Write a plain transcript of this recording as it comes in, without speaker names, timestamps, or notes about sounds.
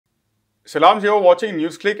Salams, you're watching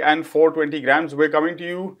NewsClick and 420 Grams. We're coming to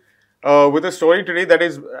you with a story today that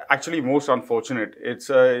is actually most unfortunate.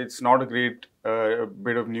 It's not a great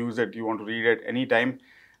bit of news that you want to read at any time.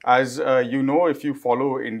 As you know, if you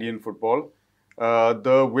follow Indian football,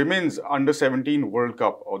 the Women's Under-17 World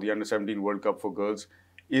Cup, or the Under-17 World Cup for girls,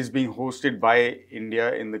 is being hosted by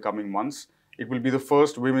India in the coming months. It will be the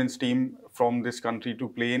first women's team from this country to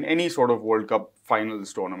play in any sort of World Cup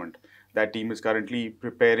finals tournament. That team is currently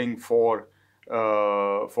preparing for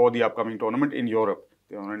the upcoming tournament in Europe.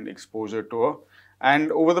 They're on an exposure tour.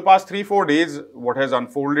 And over the past 3-4 days, what has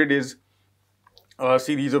unfolded is a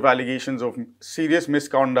series of allegations of serious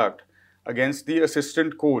misconduct against the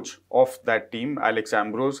assistant coach of that team, Alex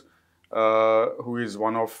Ambrose, who is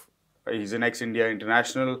he's an ex-India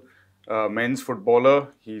international men's footballer.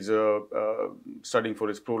 He's studying for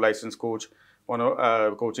his pro-license coach,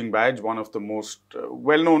 coaching badge, one of the most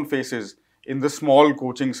well-known faces in the small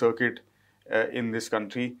coaching circuit in this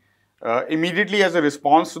country. Immediately as a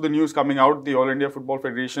response to the news coming out, the All India Football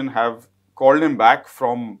Federation have called him back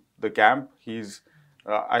from the camp. He's,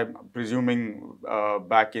 I'm presuming,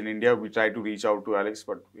 back in India. We tried to reach out to Alex,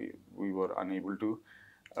 but we were unable to.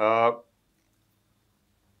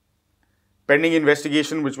 Pending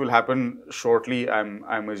investigation, which will happen shortly,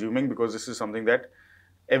 I'm assuming, because this is something that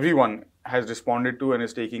everyone has responded to and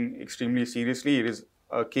is taking extremely seriously. It is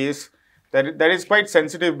a case that is quite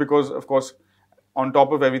sensitive because, of course, on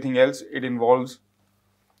top of everything else, it involves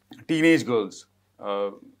teenage girls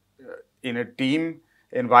in a team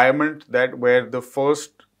environment where the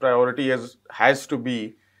first priority has to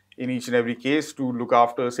be in each and every case to look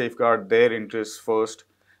after, safeguard their interests first,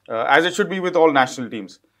 as it should be with all national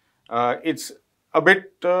teams. It's a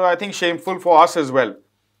bit, I think, shameful for us as well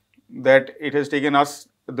that it has taken us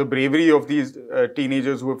the bravery of these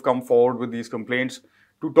teenagers who have come forward with these complaints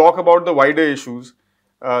to talk about the wider issues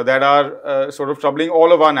that are sort of troubling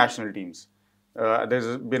all of our national teams.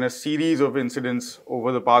 There's been a series of incidents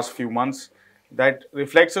over the past few months that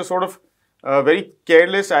reflects a sort of very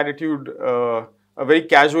careless attitude, a very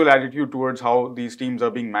casual attitude towards how these teams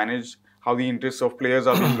are being managed, how the interests of players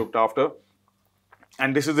are being looked after.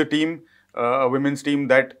 And this is a team, a women's team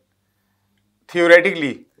that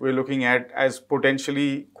theoretically we're looking at as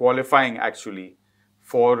potentially qualifying actually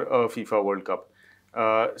for a FIFA World Cup.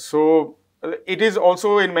 So it is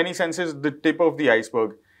also in many senses the tip of the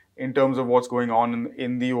iceberg in terms of what's going on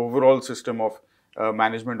in the overall system of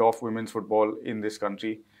management of women's football in this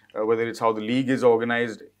country, whether it's how the league is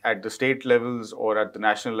organized at the state levels or at the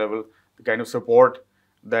national level, the kind of support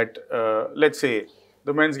that, let's say,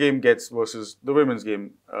 the men's game gets versus the women's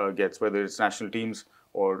game gets, whether it's national teams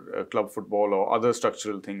or club football or other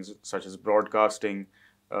structural things such as broadcasting,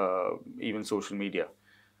 even social media.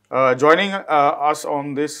 Joining us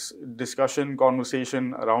on this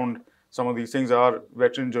conversation around some of these things are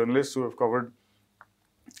veteran journalists who have covered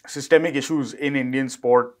systemic issues in Indian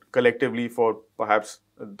sport collectively for perhaps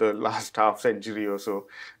the last half century or so.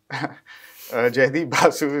 Jaydeep,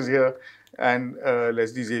 Basu is here and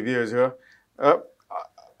Leslie Xavier is here.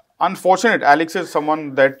 Unfortunate, Alex is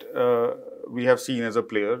someone that we have seen as a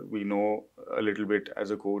player. We know a little bit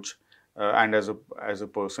as a coach and as a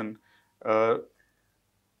person.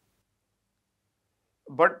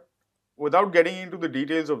 But without getting into the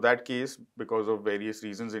details of that case, because of various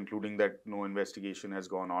reasons, including that no investigation has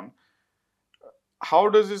gone on, how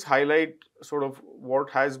does this highlight sort of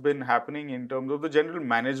what has been happening in terms of the general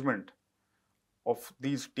management of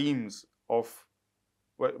these teams, of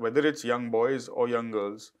whether it's young boys or young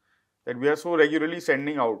girls, that we are so regularly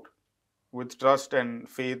sending out with trust and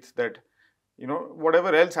faith that, you know,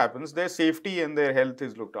 whatever else happens, their safety and their health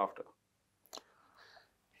is looked after?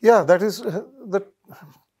 Yeah, that is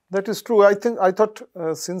true. I thought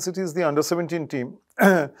since it is the under-17 team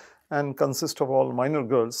and consists of all minor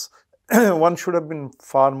girls, one should have been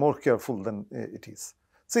far more careful than it is.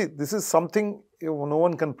 See, this is something no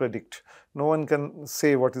one can predict. No one can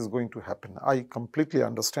say what is going to happen. I completely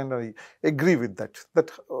understand. I agree with that. That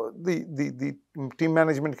the team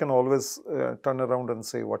management can always turn around and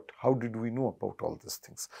say, how did we know about all these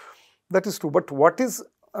things? That is true. But what is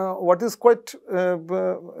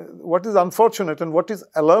unfortunate and what is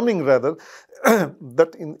alarming rather,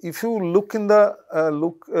 that if you look in the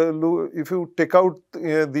if you take out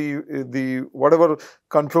the whatever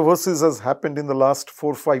controversies has happened in the last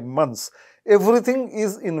 4 or 5 months, everything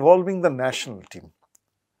is involving the national team.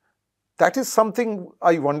 That is something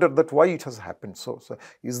I wonder that why it has happened. So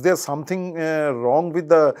is there something wrong with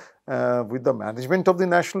the management of the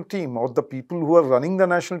national team, or the people who are running the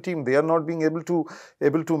national team? They are not being able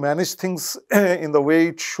to manage things in the way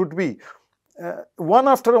it should be. one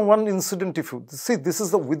after one incident. If you see, this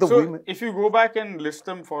is with the so women. if you go back and list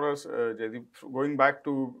them for us, Jaydeep, going back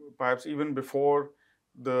to perhaps even before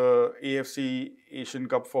the AFC Asian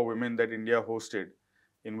Cup for women that India hosted,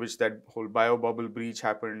 in which that whole bio bubble breach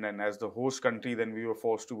happened, and as the host country, then we were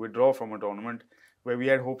forced to withdraw from a tournament where we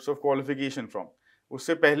had hopes of qualification from.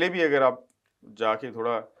 उससे पहले भी अगर आप जाके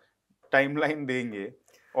थोड़ा timeline देंगे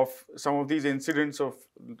of some of these incidents of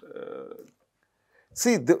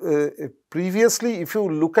See, previously, if you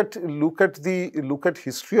look at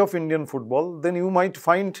history of Indian football, then you might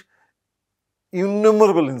find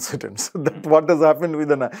innumerable incidents that what has happened with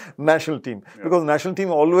the national team, because national team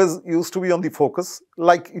always used to be on the focus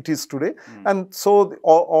like it is today, and so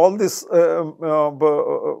all this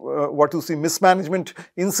what you see mismanagement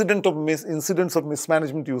incidents of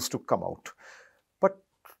mismanagement used to come out.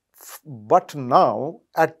 But now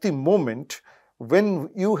at the moment, when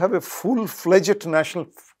you have a full-fledged national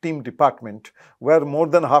team department where more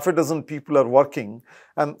than half a dozen people are working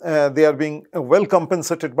and they are being well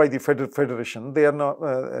compensated by the federation, they are not,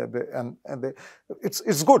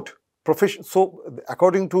 it's good. So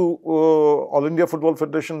according to All India Football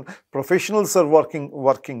Federation, professionals are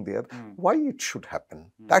working there. Why it should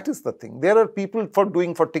happen? That is the thing. There are people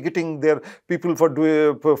for ticketing. There are people for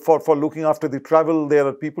looking after the travel. There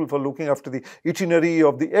are people for looking after the itinerary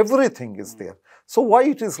of the everything is there. So why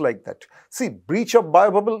it is like that? See, breach of bio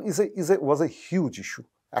bubble was a huge issue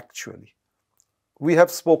actually. We have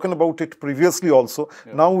spoken about it previously also.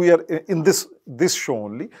 Yeah. Now we are in this show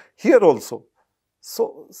only. Here also.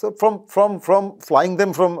 So from flying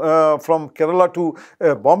them from Kerala to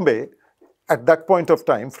Bombay, at that point of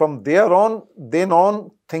time, from then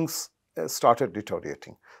on things started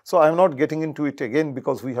deteriorating. So I am not getting into it again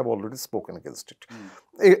because we have already spoken against it,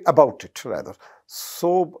 about it rather.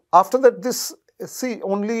 So after that,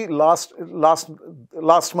 only last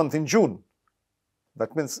month in June.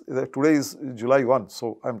 That means today is July 1,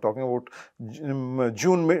 so I'm talking about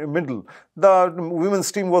June middle. The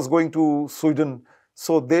women's team was going to Sweden,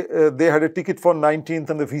 so they had a ticket for 19th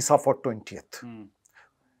and the visa for 20th.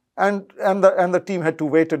 And the team had to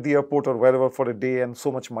wait at the airport or wherever for a day, and so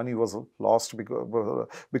much money was lost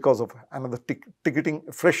because of another ticketing.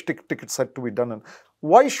 Fresh tickets had to be done. And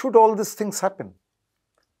why should all these things happen?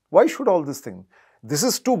 Why should all these things? This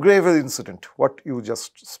is too grave an incident, what you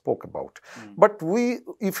just spoke about. But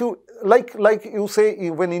if you like you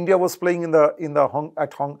say, when India was playing in the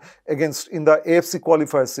AFC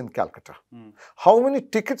qualifiers in Calcutta, how many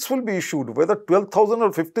tickets will be issued? Whether 12,000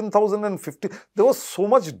 or 15,000 and 50, there was so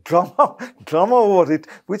much drama over it,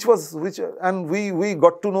 and we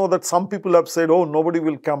got to know that some people have said, oh, nobody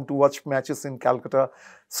will come to watch matches in Calcutta,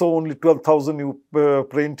 so only 12,000 you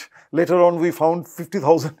print. Later on, we found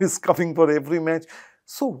 50,000 is coming for every match.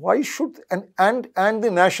 So why should, and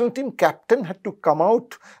the national team captain had to come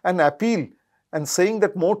out and appeal and saying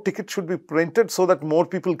that more tickets should be printed so that more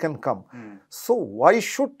people can come. So why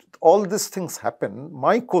should all these things happen?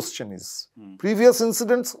 My question is, previous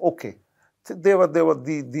incidents, okay.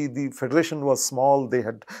 The federation was small. They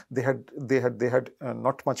had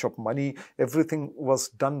not much of money. Everything was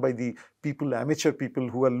done by the people, amateur people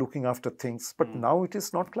who are looking after things. But now it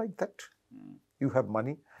is not like that. You have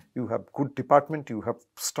money, you have good department, you have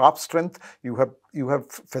staff strength, you have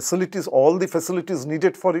facilities, all the facilities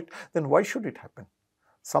needed for it. Then why should it happen?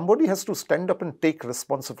 Somebody has to stand up and take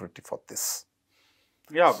responsibility for this.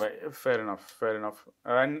 Yeah, fair enough.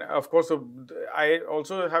 And of course, I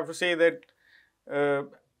also have to say that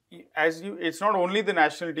it's not only the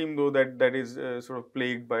national team though that is sort of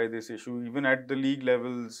plagued by this issue. Even at the league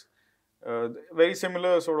levels, very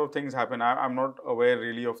similar sort of things happen. I'm not aware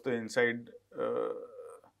really of the inside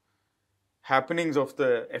happenings of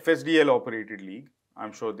the FSDL operated league.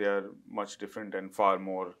 I'm sure they are much different and far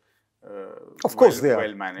more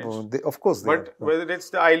well managed. Of course they are. But whether it's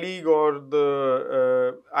the I-League or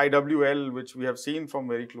the IWL, which we have seen from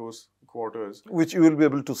very close quarters. Which you will be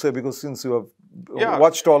able to say because since you have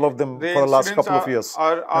watched all of them for the last couple of years.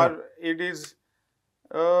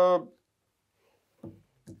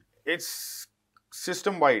 It's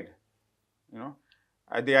system-wide,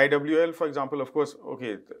 At the IWL, for example, of course,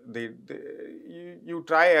 okay, you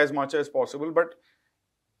try as much as possible, but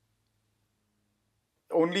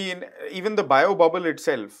only in even the bio bubble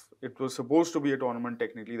itself, it was supposed to be a tournament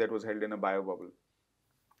technically that was held in a bio bubble,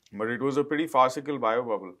 but it was a pretty farcical bio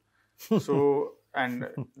bubble. So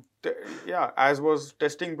as was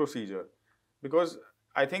testing procedure, because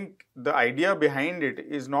I think the idea behind it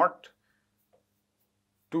is not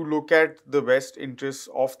to look at the best interests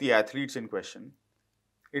of the athletes in question.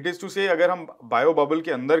 It is to say, अगर हम bio bubble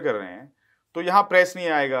के अंदर कर रहे हैं, तो यहाँ press नहीं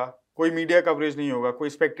आएगा, कोई media coverage नहीं होगा, कोई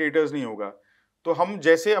spectators नहीं होगा. तो हम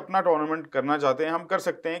जैसे अपना टूर्नामेंट करना चाहते हैं हम कर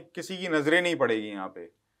सकते हैं, किसी की नजरें नहीं पड़ेगी यहाँ पे.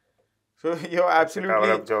 So you're absolutely,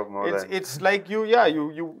 it's like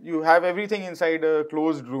you have everything inside a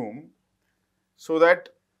closed room, so that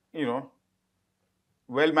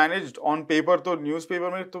well managed. On paper तो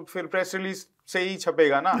न्यूज़पेपर में तो फिर प्रेस रिलीज से ही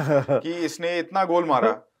छपेगा ना कि इसने इतना गोल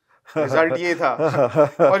मारा, रिजल्ट ये था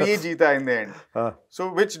और ये जीता in the end.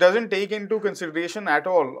 So which doesn't take into consideration at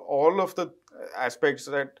all of the aspects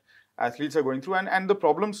that athletes are going through, and the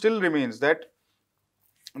problem still remains that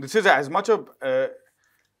this is as much of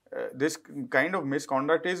this kind of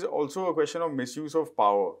misconduct is also a question of misuse of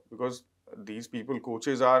power, because these people,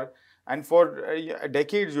 coaches are, and for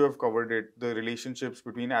decades you have covered it, the relationships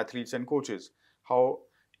between athletes and coaches, how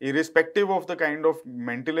irrespective of the kind of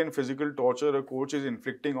mental and physical torture a coach is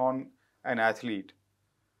inflicting on an athlete,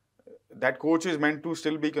 that coach is meant to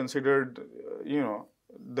still be considered,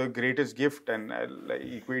 the greatest gift, and like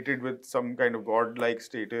equated with some kind of godlike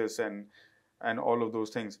status and all of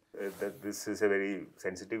those things. That this is a very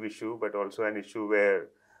sensitive issue, but also an issue where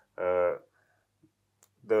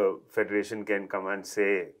the federation can come and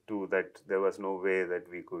say too that there was no way that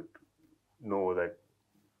we could know that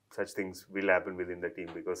such things will happen within the team,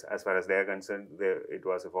 because as far as they are concerned, it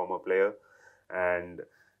was a former player and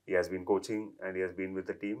he has been coaching and he has been with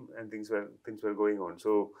the team, and things were going on.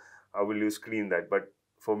 So how will you screen that? But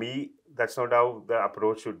for me, that's not how the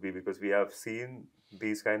approach should be, because we have seen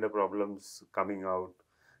these kind of problems coming out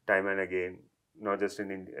time and again, not just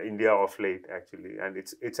in India of late actually, and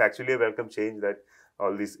it's actually a welcome change that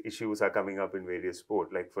all these issues are coming up in various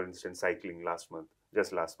sports, like for instance cycling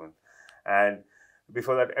just last month, and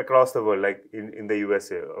before that across the world, like in the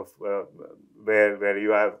USA, where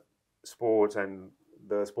you have sports and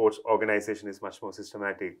the sports organization is much more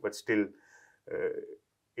systematic, but still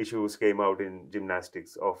issues came out in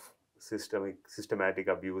gymnastics of systematic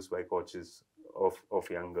abuse by coaches of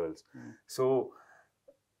young girls. So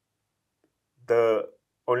the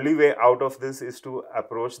only way out of this is to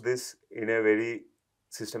approach this in a very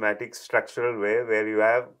systematic, structural way, where you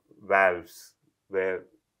have valves where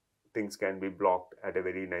things can be blocked at a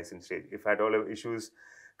very nascent stage. If at all issues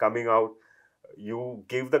coming out, you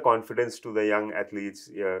give the confidence to the young athletes,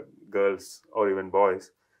 girls or even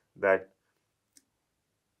boys, that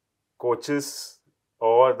coaches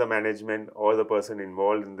or the management or the person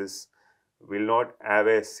involved in this will not have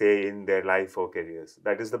a say in their life or careers.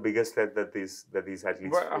 That is the biggest threat that these athletes.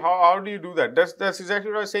 But how do you do that? That's exactly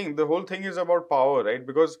what I was saying. The whole thing is about power, right?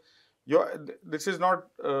 Because this is not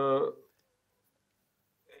a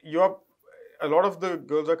lot of the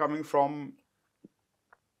girls are coming from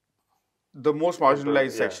the most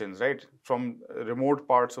marginalized sections, right? From remote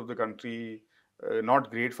parts of the country, not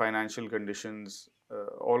great financial conditions,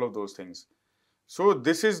 all of those things. So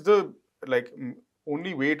this is the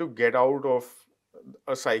only way to get out of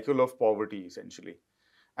a cycle of poverty, essentially.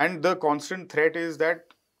 And the constant threat is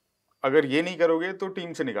that अगर ये नहीं करोगे तो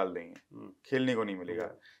team से निकाल देंगे, खेलने को नहीं मिलेगा.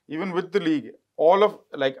 Even with the league,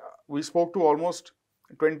 we spoke to almost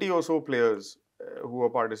 20 or so players who are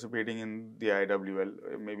participating in the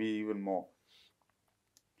IWL, maybe even more.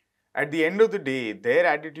 At the end of the day, their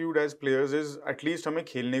attitude as players is at least हमें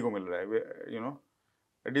खेलने को मिल रहा है,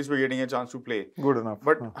 at least we're getting a chance to play. Good enough.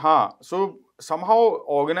 But so somehow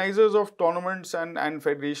organizers of tournaments and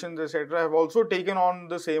federations, etc., have also taken on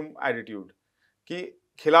the same attitude. कि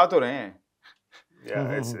खिला तो रहे हैं.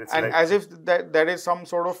 Yeah, it's and like, as if that is some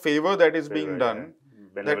sort of favor that is being done.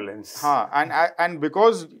 Benevolence. And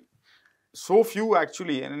because so few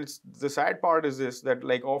actually, and the sad part is this, that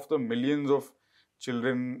of the millions of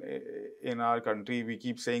children in our country, we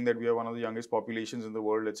keep saying that we are one of the youngest populations in the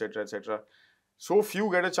world, etc., etc. So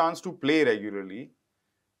few get a chance to play regularly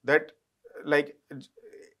that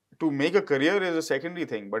to make a career is a secondary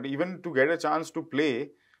thing, but even to get a chance to play,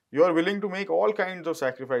 you are willing to make all kinds of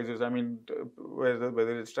sacrifices. I mean,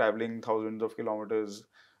 whether it's traveling thousands of kilometers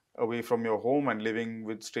away from your home and living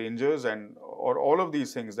with strangers, or all of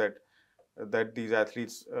these things that these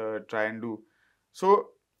athletes try and do. So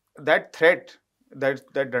that threat,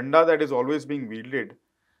 that danda that is always being wielded,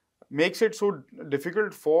 makes it so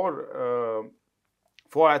difficult for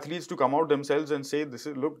athletes to come out themselves and say, this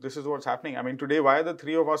is what's happening. I mean, today, why are the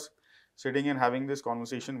three of us sitting and having this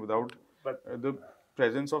conversation without the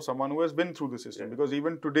presence of someone who has been through the system? Because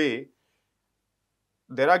even today,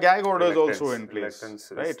 there are gag orders also in place,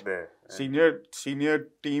 right? Senior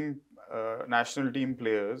team, national team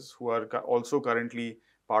players who are also currently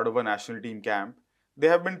part of a national team camp, they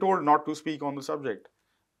have been told not to speak on the subject.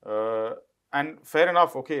 And fair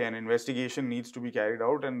enough, okay, an investigation needs to be carried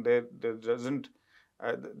out, and there doesn't.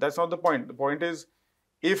 That's not the point. The point is,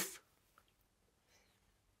 if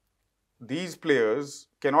these players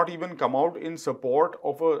cannot even come out in support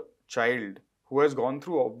of a child who has gone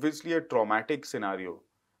through obviously a traumatic scenario,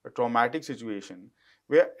 a traumatic situation,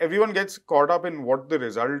 where everyone gets caught up in what the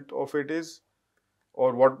result of it is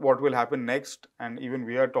or what will happen next. And even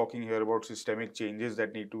we are talking here about systemic changes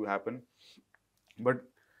that need to happen. But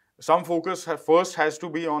some focus first has to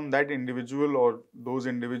be on that individual or those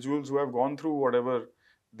individuals who have gone through whatever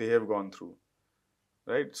they have gone through,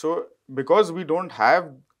 right? So because we don't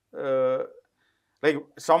have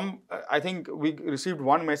I think we received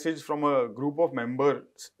one message from a group of member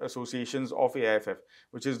associations of AIFF,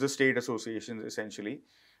 which is the state associations essentially.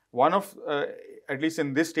 One of, at least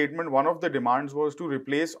in this statement, one of the demands was to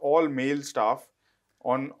replace all male staff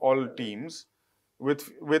on all teams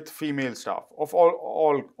with female staff of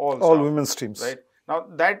all staff, women's teams. right? Now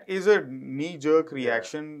that is a knee-jerk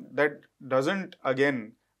reaction that doesn't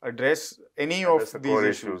again address any of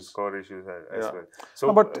these core issues as well. So,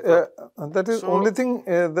 no, but that is only thing.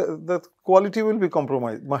 The quality will be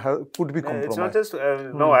compromised. Could be compromised. It's not just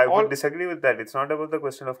no. I would disagree with that. It's not about the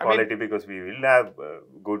question of quality, because we will have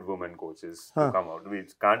good women coaches to come out. We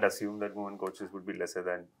can't assume that women coaches would be lesser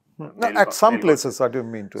than. At some places, I do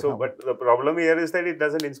mean to. So, but the problem here is that it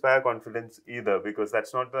doesn't inspire confidence either, because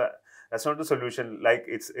that's not the solution. Like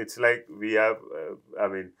it's like we have.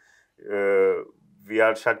 We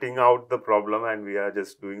are shutting out the problem and we are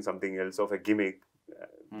just doing something else of a gimmick,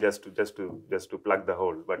 just to plug the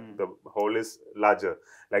hole. But the hole is larger.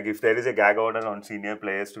 Like if there is a gag order on senior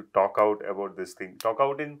players to talk out about this thing, talk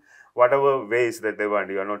out in whatever ways that they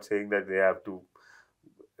want. You are not saying that they have to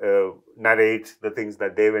narrate the things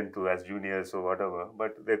that they went through as juniors or whatever,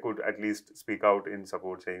 but they could at least speak out in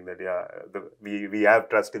support, saying that we have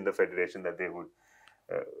trust in the federation that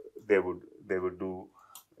they would do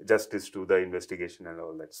justice to the investigation and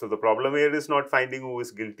all that. So the problem here is not finding who is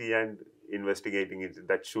guilty and investigating it.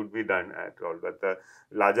 That should be done at all. But the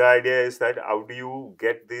larger idea is that how do you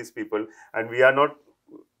get these people? And we are not,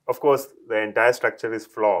 of course, the entire structure is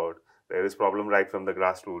flawed. There is problem right from the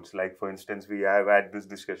grassroots. Like for instance, we have had this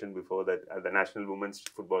discussion before that at the National Women's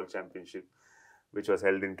Football Championship, which was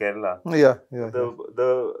held in Kerala.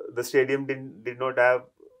 The stadium did not have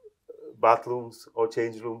bathrooms or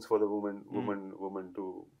change rooms for the women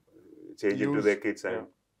to change into their kits, and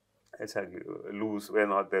exactly loos were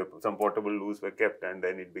not there. Some portable loos were kept, and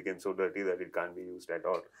then it became so dirty that it can't be used at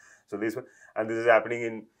all. So this is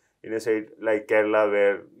happening in a state like Kerala,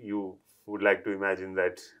 where you would like to imagine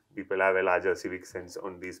that people have a larger civic sense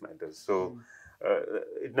on these matters. So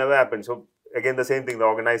it never happened. So again, the same thing. The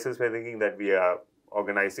organizers were thinking that we are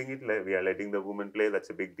organizing it, we are letting the women play.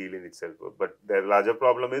 That's a big deal in itself. But the larger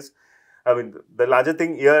problem is, the larger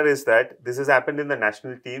thing here is that this has happened in the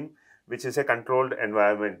national team, which is a controlled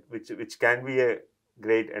environment, which can be a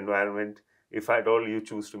great environment if at all you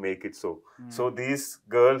choose to make it so. So these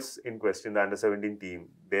girls in question, the under-17 team,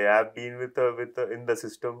 they have been in the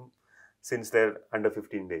system since their under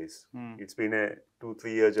 15 days. It's been a 2-3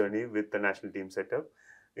 year journey with the national team setup.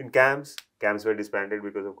 In camps were disbanded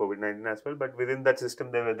because of COVID-19 as well, but within that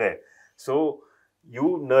system they were there. So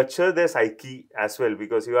you nurture their psyche as well,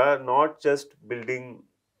 because you are not just building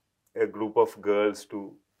a group of girls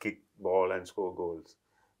to kick ball and score goals.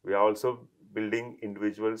 We are also building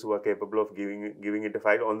individuals who are capable of giving it a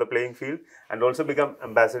fight on the playing field, and also become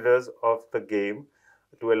ambassadors of the game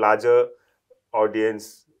to a larger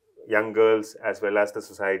audience, young girls as well as the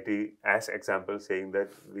society, as example, saying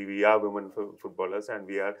that we are women footballers, and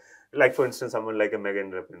we are, like for instance, someone like a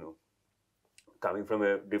Megan Rapinoe, coming from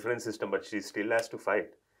a different system, but she still has to fight.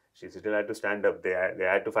 She still had to stand up. They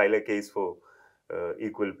had to file a case for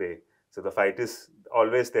equal pay. So the fight is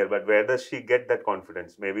always there. But where does she get that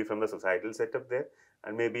confidence? Maybe from the societal setup there,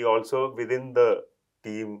 and maybe also within the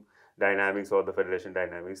team dynamics or the federation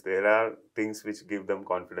dynamics. There are things which give them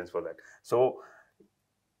confidence for that. So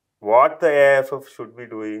what the AIFF should be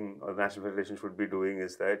doing, or the National Federation should be doing,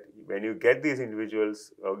 is that when you get these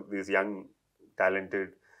individuals, or these young, talented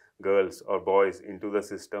girls or boys into the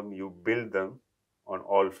system, you build them on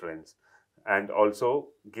all fronts, and also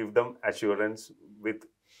give them assurance with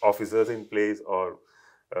officers in place or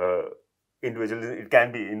individuals. It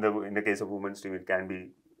can be in the case of women's team, it can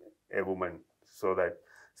be a woman, so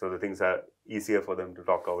the things are easier for them to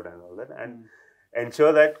talk out and all that, and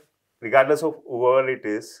ensure that regardless of whoever it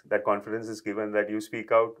is, that confidence is given, that you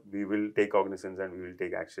speak out, we will take cognizance and we will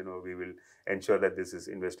take action, or we will ensure that this is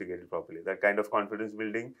investigated properly. That kind of confidence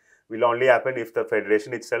building will only happen if the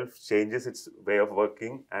federation itself changes its way of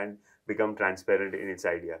working and become transparent in its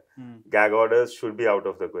idea. Gag orders should be out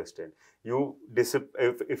of the question.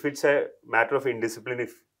 If it's a matter of indiscipline,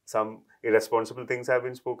 if some irresponsible things have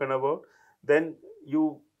been spoken about, then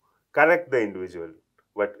you correct the individual.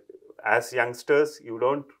 But as youngsters, you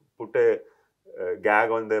don't put a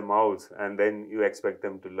gag on their mouths and then you expect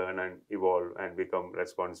them to learn and evolve and become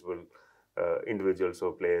responsible individuals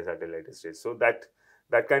or players at a later stage. So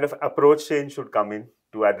that kind of approach change should come in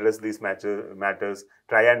to address these matters,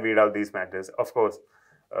 try and weed out these matters. Of course,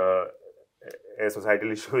 a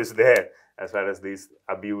societal issue is there as far as these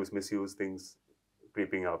abuse, misuse things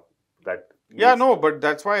creeping up. Yeah, no, but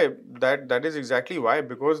that's why, that is exactly why,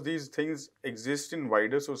 because these things exist in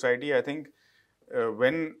wider society. I think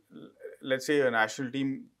when, let's say, a national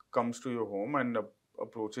team comes to your home and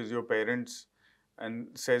approaches your parents and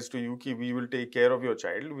says to you, "Ki we will take care of your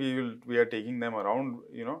child, we are taking them around,"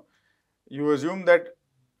 you assume that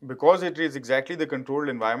because it is exactly the controlled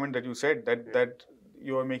environment that you said, that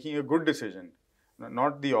you are making a good decision,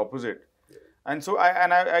 not the opposite. And so,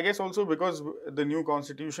 I guess also because the new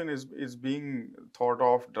constitution is being thought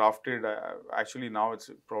of, drafted. Actually, now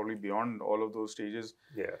it's probably beyond all of those stages.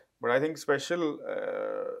 Yeah. But I think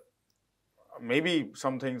maybe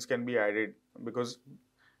some things can be added, because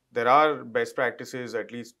there are best practices,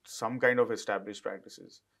 at least some kind of established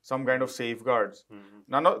practices, some kind of safeguards.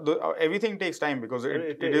 Everything takes time, because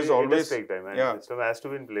it is always, it does take time, and system has to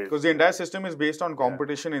be in place. Because the entire system is based on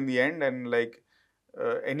competition in the end, and like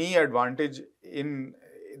any advantage in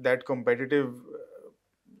that competitive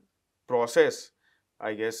process,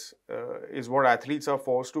 I guess, is what athletes are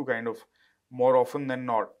forced to kind of, more often than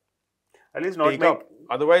not, at least not take up.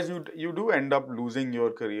 Otherwise, you do end up losing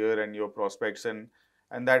your career and your prospects, and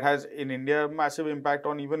that has in India massive impact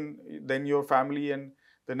on even then your family and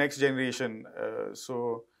the next generation.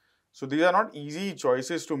 So these are not easy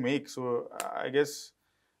choices to make. So I guess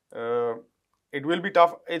it will be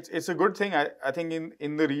tough. It's a good thing. I think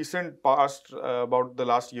in the recent past, about the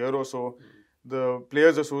last year or so, the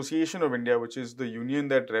Players Association of India, which is the union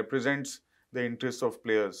that represents the interests of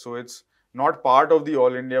players. So it's not part of the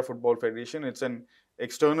All India Football Federation. It's an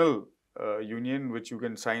external union which you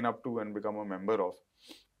can sign up to and become a member of.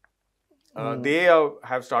 They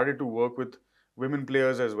have started to work with women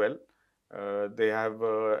players as well. They have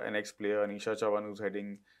an ex-player, Anisha Chavan, who's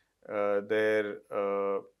heading their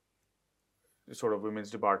sort of women's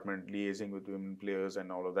department, liaising with women players and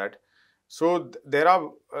all of that. So there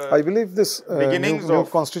are I believe this beginnings new of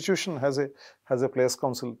constitution has a players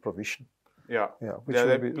council provision. Yeah, which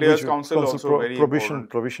will be players council also very important.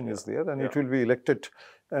 Provision is there, and it will be elected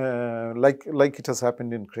like it has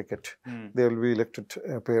happened in cricket. There will be elected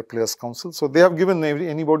players council. So they have given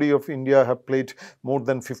anybody of India have played more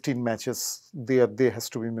than 15 matches. They has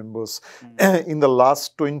to be members. In the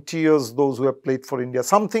last 20 years, those who have played for India,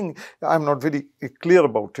 something I'm not very clear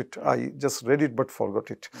about it. I just read it but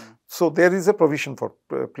forgot it. So there is a provision for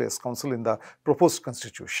players council in the proposed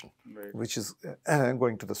constitution, which is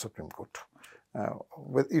going to the Supreme Court.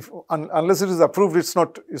 Unless it is approved, it's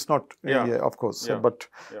not. Of course. But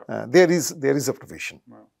there is a provision.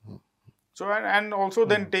 So and also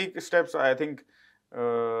then take steps, I think,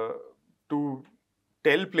 to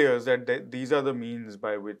tell players that these are the means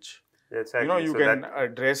by which you can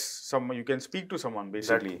address someone, you can speak to someone,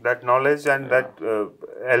 basically. That knowledge and that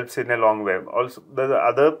helps in a long way. Also, the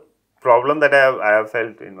other problem that I have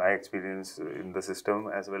felt in my experience in the system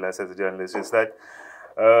as well as a journalist is that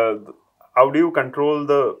how do you control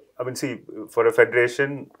see, for a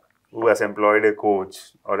federation who has employed a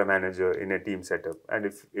coach or a manager in a team setup, and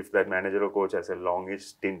if that manager or coach has a longish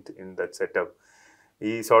stint in that setup,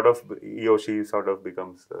 he or she sort of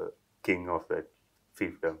becomes the king of that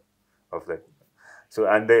fiefdom of that. So,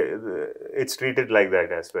 and it's treated like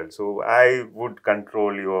that as well. So, I would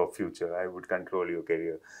control your future. I would control your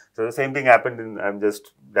career. So, the same thing happened I'm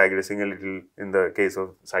just digressing a little, in the case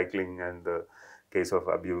of cycling and the case of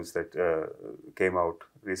abuse that came out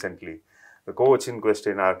recently. The coach in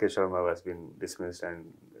question, R.K. Sharma, has been dismissed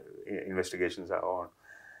and investigations are on.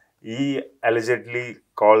 He allegedly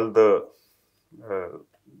called the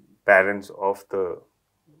parents of the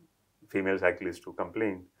female cyclist to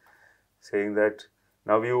complain, saying that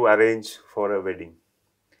now you arrange for a wedding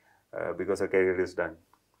because her career is done.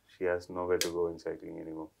 She has nowhere to go in cycling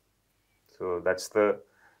anymore. So that's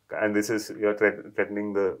and this is, you're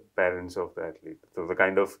threatening the parents of the athlete. So the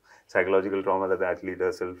kind of psychological trauma that the athlete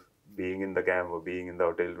herself, being in the camp or being in the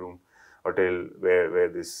hotel where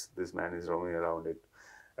this man is roaming around it.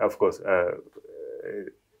 Of course,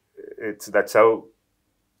 that's how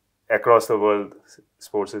across the world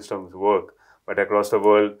sports systems work. But across the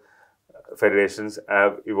world, federations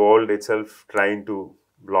have evolved itself trying to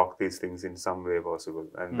block these things in some way possible.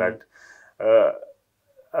 And that,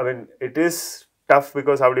 it is tough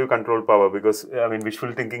because how do you control power? Because I mean,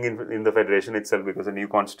 wishful thinking in the federation itself, because a new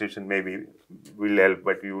constitution maybe will help,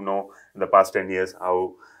 but you know, in the past 10 years,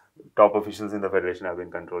 how top officials in the federation have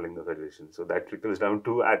been controlling the federation. So that trickles down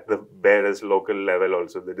to at the barest local level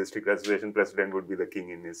also. The district association president would be the king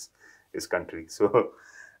in his country. So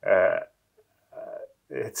the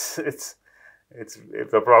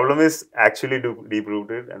problem is actually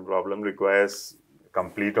deep-rooted, and problem requires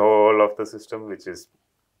complete overhaul of the system, which is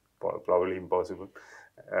probably impossible.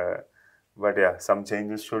 But yeah, some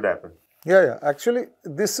changes should happen. Yeah. Actually,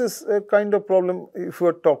 this is a kind of problem if we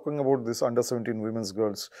are talking about this under-17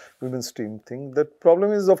 women's team thing. That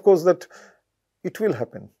problem is, of course, that it will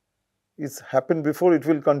happen. It's happened before, it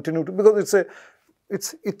will continue to, because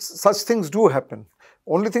it's such things do happen.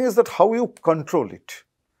 Only thing is that how you control it.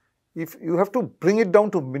 If you have to bring it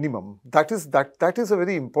down to minimum, that is a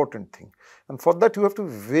very important thing. And for that, you have to be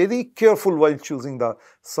very careful while choosing the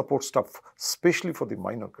support staff, especially for the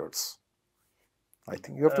minor girls. I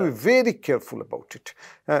think you have to be very careful about it.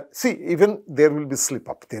 See, even there will be slip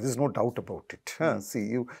up. There is no doubt about it. See,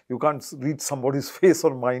 you can't read somebody's face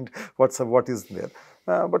or mind what is there.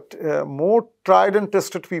 But more tried and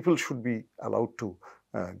tested people should be allowed to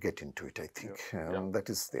get into it, I think. That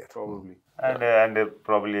is there. Probably. And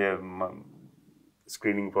probably a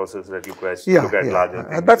screening process that requires to look at larger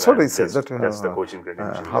things. That's what I said. That's the coaching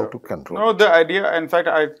credentials. How to control. No, the idea, in fact,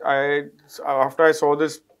 I after I saw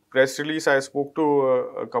this press release, I spoke to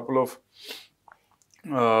a couple of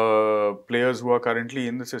players who are currently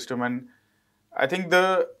in the system, and I think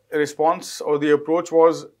the response or the approach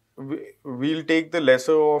was, we'll take the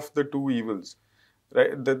lesser of the two evils.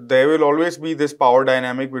 Right? There will always be this power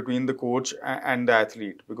dynamic between the coach and the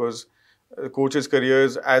athlete, because the coach's career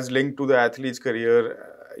is as linked to the athlete's career,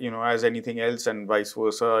 as anything else, and vice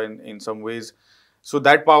versa in some ways. So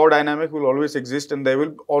that power dynamic will always exist, and there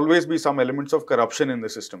will always be some elements of corruption in the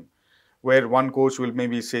system, where one coach will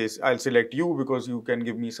maybe say, I'll select you because you can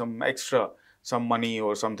give me some money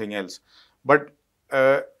or something else. But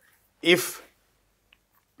if,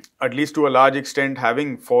 at least to a large extent,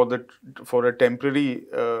 having for a temporary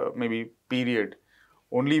maybe period,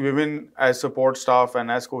 only women as support staff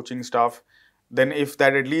and as coaching staff, then if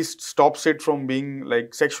that at least stops it from being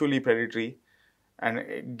like sexually predatory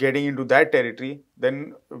and getting into that territory,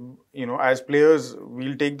 then, as players,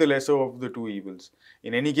 we'll take the lesser of the two evils.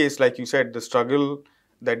 In any case, like you said, the struggle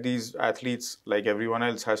that these athletes, like everyone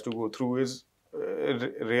else, has to go through is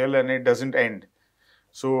real, and it doesn't end.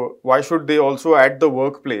 So why should they also at the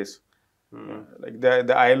workplace? Like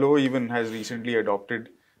the ILO even has recently adopted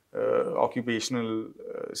occupational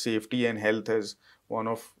safety and health as one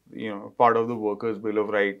of, part of the Workers' Bill of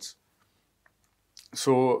Rights.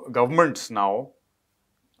 So governments now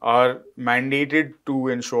are mandated to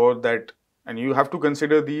ensure that, and you have to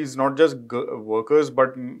consider these not just workers,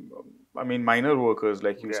 but minor workers,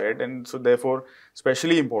 like you said, and so therefore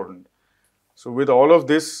especially important. So with all of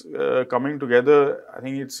this coming together, I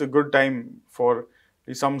think it's a good time for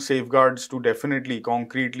some safeguards to definitely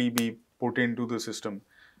concretely be put into the system.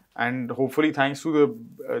 And hopefully, thanks to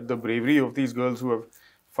the bravery of these girls who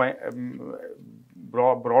have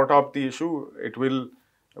brought up the issue, it will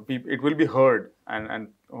be heard and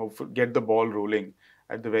hopefully get the ball rolling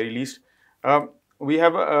at the very least. We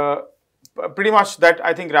have pretty much that,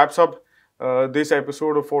 I think, wraps up this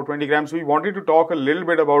episode of 420 Grams. We wanted to talk a little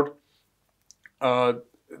bit about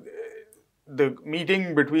the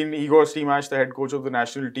meeting between Igor Stimac, the head coach of the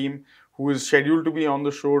national team, who is scheduled to be on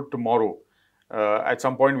the show tomorrow. At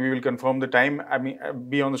some point, we will confirm the time.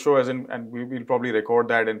 Be on the show and we will probably record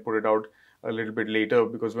that and put it out a little bit later,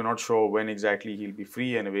 because we're not sure when exactly he'll be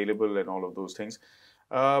free and available and all of those things.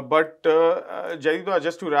 But Jaydeep,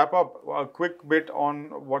 just to wrap up, a quick bit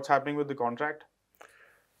on what's happening with the contract.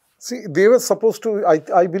 See, they were supposed to,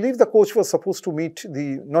 I believe the coach was supposed to have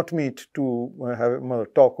a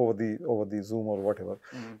talk over the Zoom or whatever,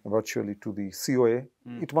 virtually to the COA.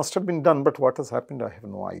 It must have been done, but what has happened, I have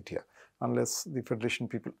no idea. Unless the federation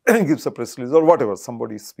people gives a press release or whatever,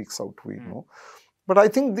 somebody speaks out, we know. But I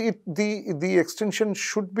think the extension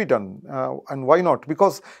should be done, and why not?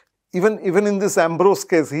 Because even in this Ambrose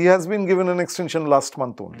case, he has been given an extension last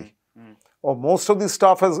month only. Or most of the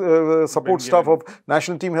staff has support staff of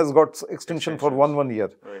national team has got extension for one year.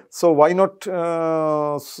 Right. So why not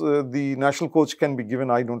the national coach can be given?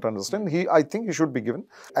 I don't understand. I think he should be given.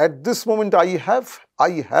 At this moment, I have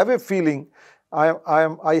a feeling.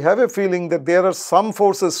 I have a feeling that there are some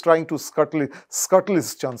forces trying to scuttle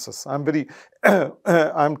his chances. I'm very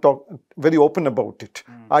open about it.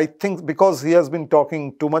 I think because he has been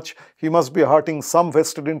talking too much, he must be hurting some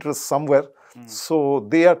vested interest somewhere. So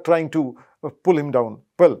they are trying to pull him down.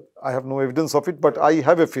 Well, I have no evidence of it, but I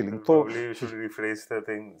have a feeling. So probably you should rephrase the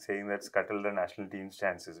thing saying that scuttle the national team's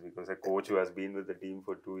chances, because a coach who has been with the team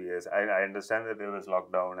for 2 years, I understand that there was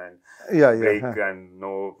lockdown and break and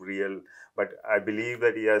no real, but I believe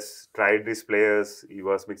that he has tried his players, he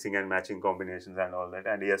was mixing and matching combinations and all that,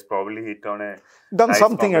 and he has probably hit on a done nice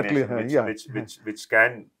something at least, which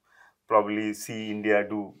can probably see India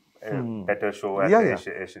do a better show at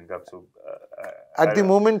the Asian Cup. So at the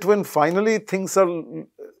moment when finally things are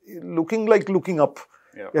looking like looking up,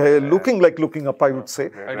 looking up, I would say.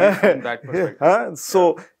 From that perspective.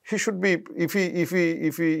 So he should be, if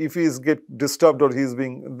he is get disturbed or he is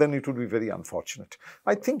being, then it would be very unfortunate.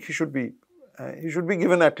 I think he should be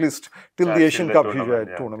given at least till the Asian Cup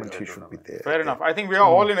tournament. He should be there. Fair enough. I think we are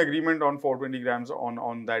all in agreement on 420 grams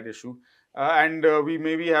on that issue. And we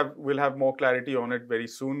will have more clarity on it very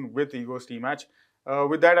soon with Ego's team match.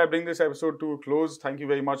 With that, I bring this episode to a close. Thank you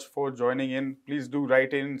very much for joining in. Please do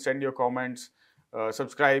write in, send your comments,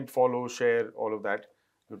 subscribe, follow, share, all of that.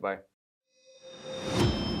 Goodbye.